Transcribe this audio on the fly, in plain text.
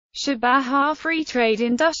Chabahar Free Trade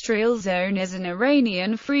Industrial Zone is an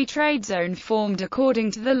Iranian free trade zone formed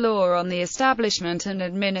according to the law on the establishment and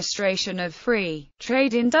administration of free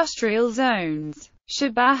trade industrial zones.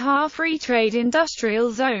 Chabahar Free Trade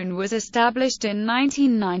Industrial Zone was established in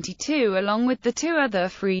 1992 along with the two other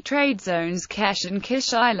free trade zones Kesh and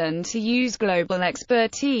Kish Island to use global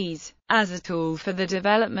expertise as a tool for the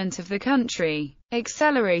development of the country,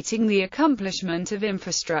 accelerating the accomplishment of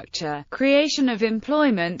infrastructure, creation of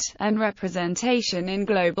employment, and representation in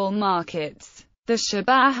global markets. The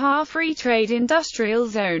Chabahar Free Trade Industrial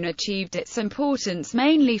Zone achieved its importance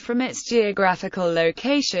mainly from its geographical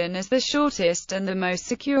location as the shortest and the most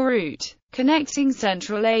secure route connecting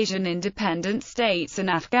Central Asian independent states and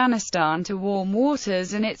Afghanistan to warm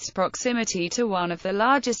waters and its proximity to one of the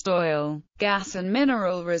largest oil, gas and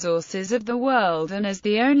mineral resources of the world and as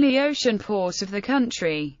the only ocean port of the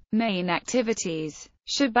country. Main activities.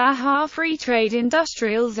 Chabahar Free Trade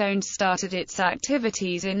Industrial Zone started its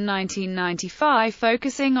activities in 1995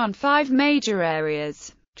 focusing on 5 major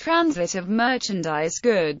areas: transit of merchandise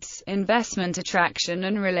goods, investment attraction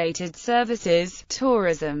and related services,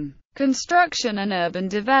 tourism, construction and urban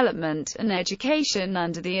development, and education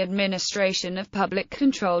under the administration of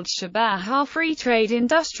public-controlled Chabahar Free Trade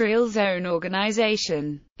Industrial Zone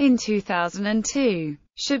Organization. In 2002,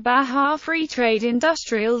 Chabahar Free Trade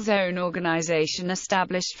Industrial Zone Organization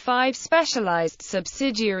established 5 specialized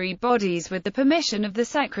subsidiary bodies with the permission of the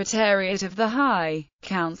Secretariat of the High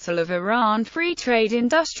Council of Iran Free Trade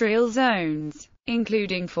Industrial Zones,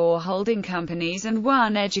 including 4 holding companies and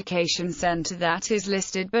 1 education center that is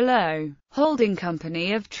listed below: Holding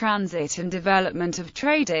Company of Transit and Development of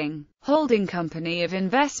Trading, Holding Company of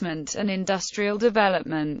Investment and Industrial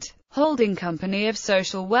Development, Holding Company of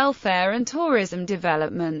Social Welfare and Tourism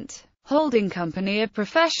Development, Holding Company of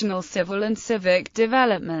Professional Civil and Civic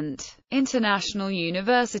Development, International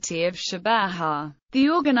University of Chabahar. The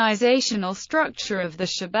organizational structure of the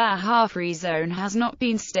Chabahar Free Zone has not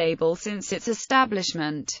been stable since its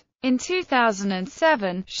establishment. In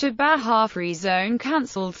 2007, Chabahar Free Zone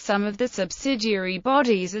cancelled some of the subsidiary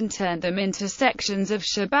bodies and turned them into sections of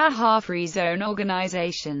Chabahar Free Zone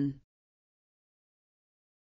Organization.